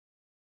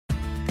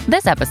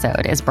This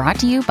episode is brought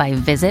to you by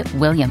Visit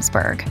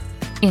Williamsburg.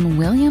 In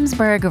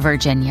Williamsburg,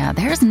 Virginia,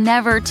 there's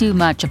never too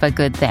much of a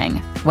good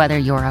thing. Whether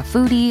you're a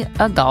foodie,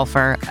 a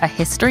golfer, a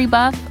history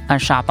buff, a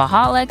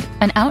shopaholic,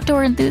 an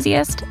outdoor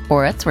enthusiast,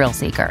 or a thrill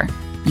seeker,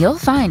 you'll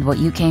find what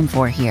you came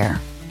for here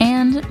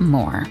and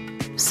more.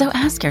 So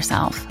ask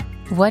yourself,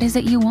 what is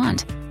it you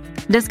want?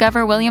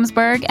 Discover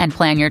Williamsburg and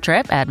plan your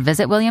trip at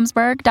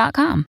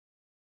visitwilliamsburg.com.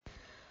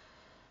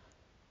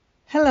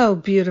 Hello,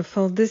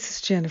 beautiful. This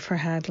is Jennifer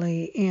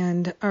Hadley,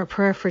 and our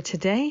prayer for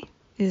today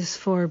is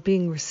for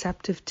being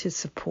receptive to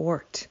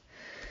support.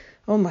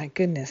 Oh my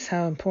goodness,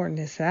 how important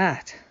is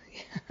that?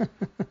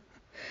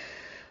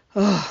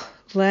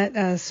 Let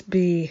us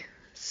be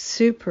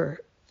super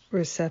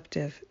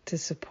receptive to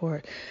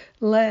support.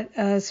 Let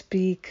us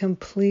be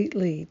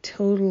completely,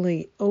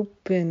 totally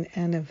open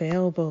and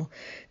available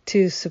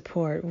to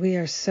support. We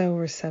are so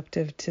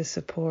receptive to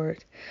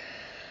support.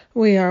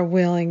 We are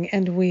willing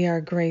and we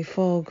are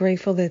grateful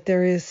that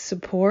there is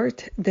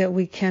support that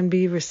we can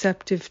be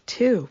receptive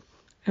to.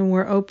 And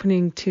we're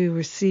opening to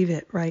receive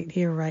it right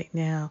here, right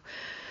now.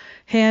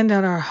 Hand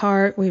on our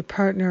heart, we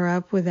partner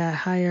up with that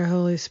higher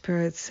Holy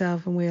Spirit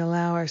self, and we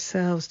allow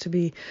ourselves to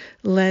be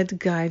led,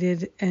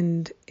 guided,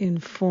 and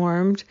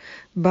informed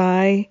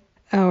by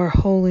our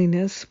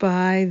holiness,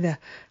 by the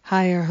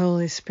higher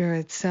Holy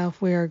Spirit self.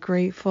 We are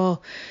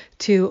grateful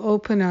to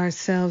open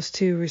ourselves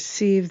to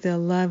receive the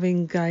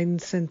loving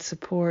guidance and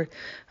support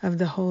of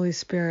the Holy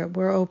Spirit.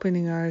 We're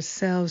opening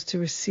ourselves to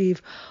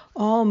receive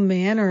all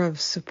manner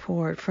of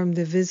support from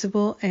the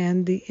visible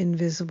and the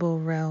invisible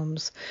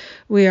realms.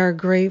 We are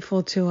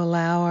grateful to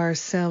allow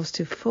ourselves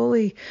to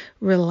fully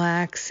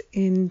relax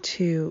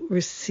into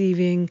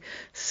receiving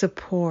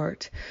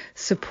support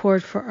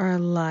for our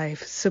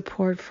life,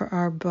 support for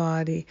our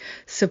body,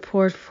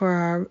 support for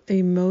our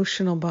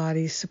emotional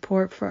body,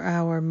 support for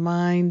our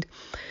mind.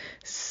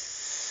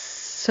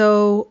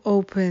 So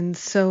open,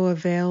 so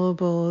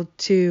available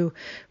to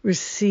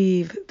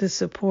receive the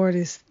support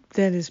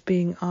that is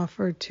being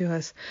offered to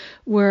us.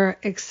 We're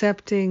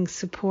accepting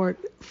support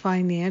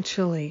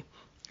financially,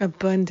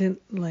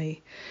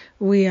 abundantly.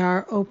 We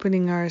are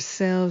opening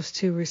ourselves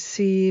to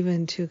receive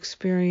and to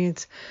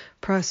experience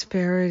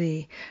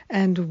prosperity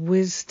and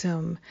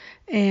wisdom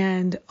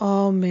and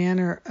all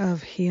manner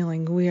of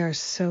healing. We are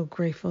so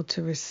grateful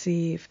to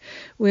receive.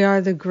 We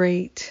are the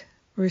great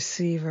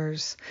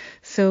receivers,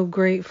 so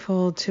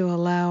grateful to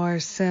allow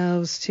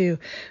ourselves to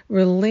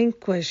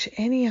relinquish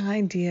any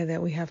idea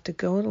that we have to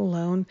go it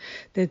alone,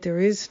 that there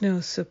is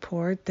no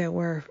support, that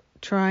we're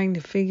trying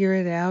to figure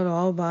it out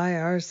all by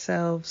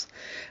ourselves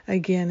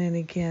again and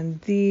again.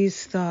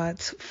 These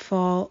thoughts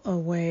fall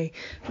away.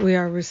 We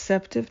are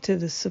receptive to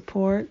the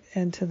support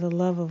and to the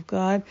love of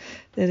God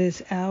that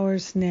is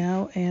ours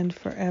now and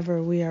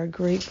forever. We are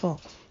grateful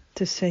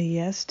to say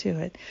yes to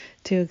it,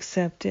 to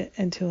accept it,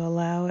 and to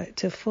allow it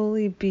to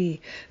fully be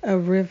a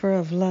river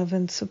of love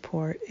and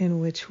support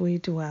in which we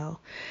dwell.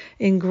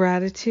 In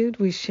gratitude,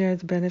 we share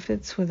the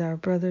benefits with our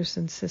brothers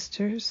and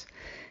sisters,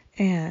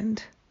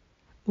 and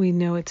we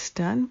know it's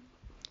done,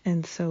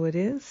 and so it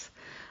is.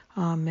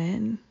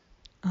 Amen,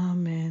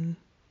 amen,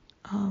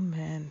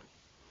 amen.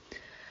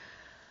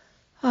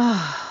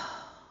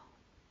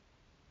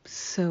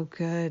 So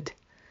good.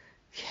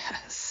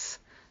 Yes.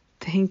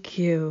 Thank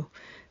you.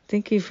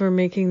 Thank you for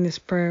making this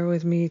prayer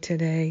with me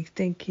today.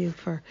 Thank you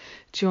for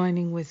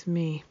joining with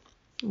me.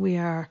 We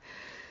are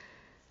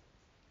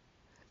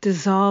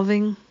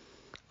dissolving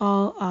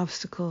all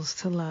obstacles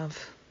to love.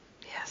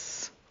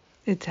 Yes,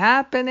 it's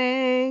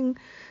happening.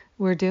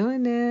 We're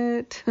doing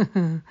it.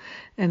 And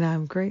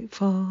I'm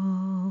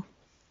grateful.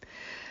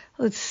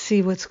 Let's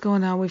see what's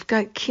going on. We've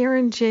got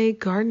Karen J.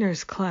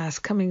 Gardner's class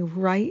coming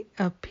right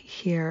up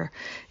here.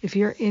 If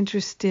you're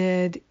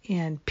interested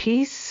in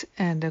peace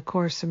and A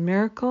Course in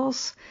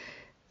Miracles,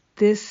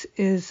 this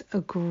is a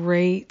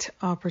great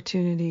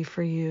opportunity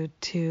for you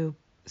to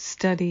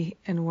study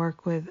and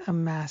work with a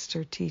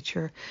master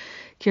teacher.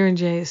 Karen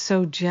J. is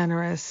so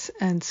generous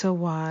and so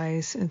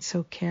wise and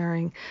so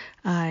caring.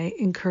 I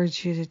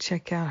encourage you to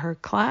check out her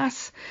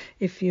class.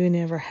 If you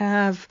never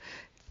have,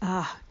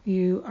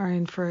 you are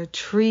in for a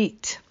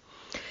treat.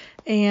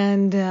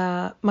 And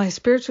my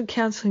spiritual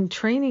counseling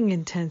training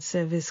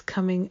intensive is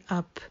coming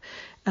up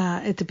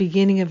at the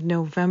beginning of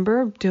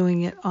November,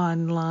 doing it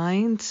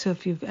online. So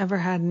if you've ever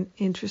had an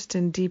interest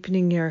in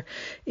deepening your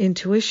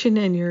intuition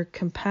and your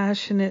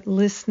compassionate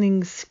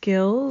listening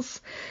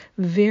skills,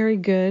 very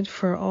good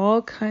for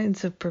all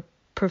kinds of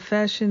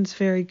professions,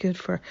 very good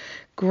for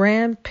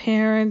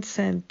grandparents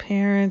and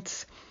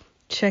parents.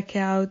 Check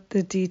out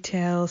the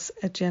details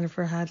at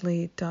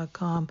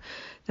jenniferhadley.com.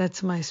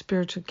 That's my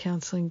spiritual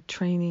counseling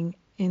training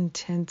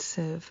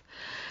intensive.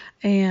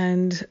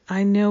 And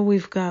I know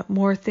we've got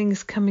more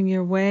things coming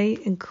your way,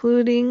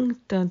 including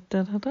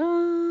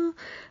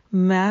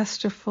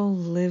Masterful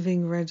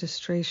Living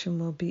registration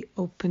will be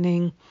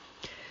opening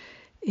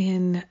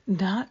in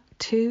not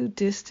too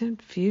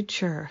distant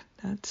future.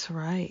 That's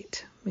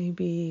right.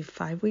 Maybe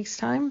 5 weeks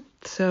time.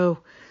 So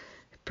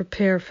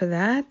prepare for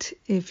that.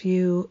 If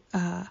you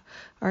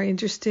are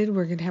interested,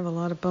 we're going to have a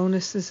lot of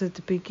bonuses at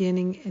the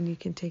beginning, and you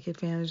can take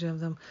advantage of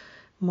them.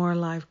 More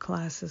live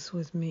classes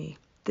with me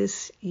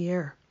this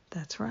year.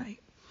 That's right.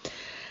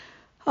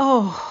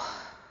 Oh,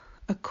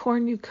 a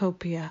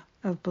cornucopia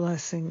of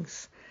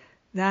blessings.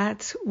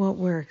 That's what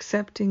we're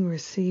accepting,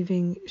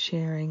 receiving,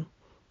 sharing.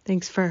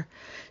 Thanks for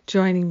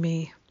joining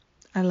me.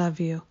 I love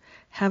you.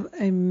 Have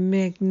a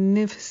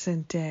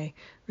magnificent day,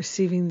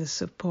 receiving the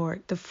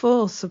support, the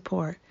full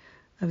support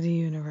of the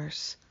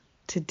universe,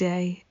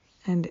 today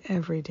and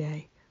every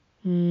day.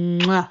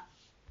 Mwah.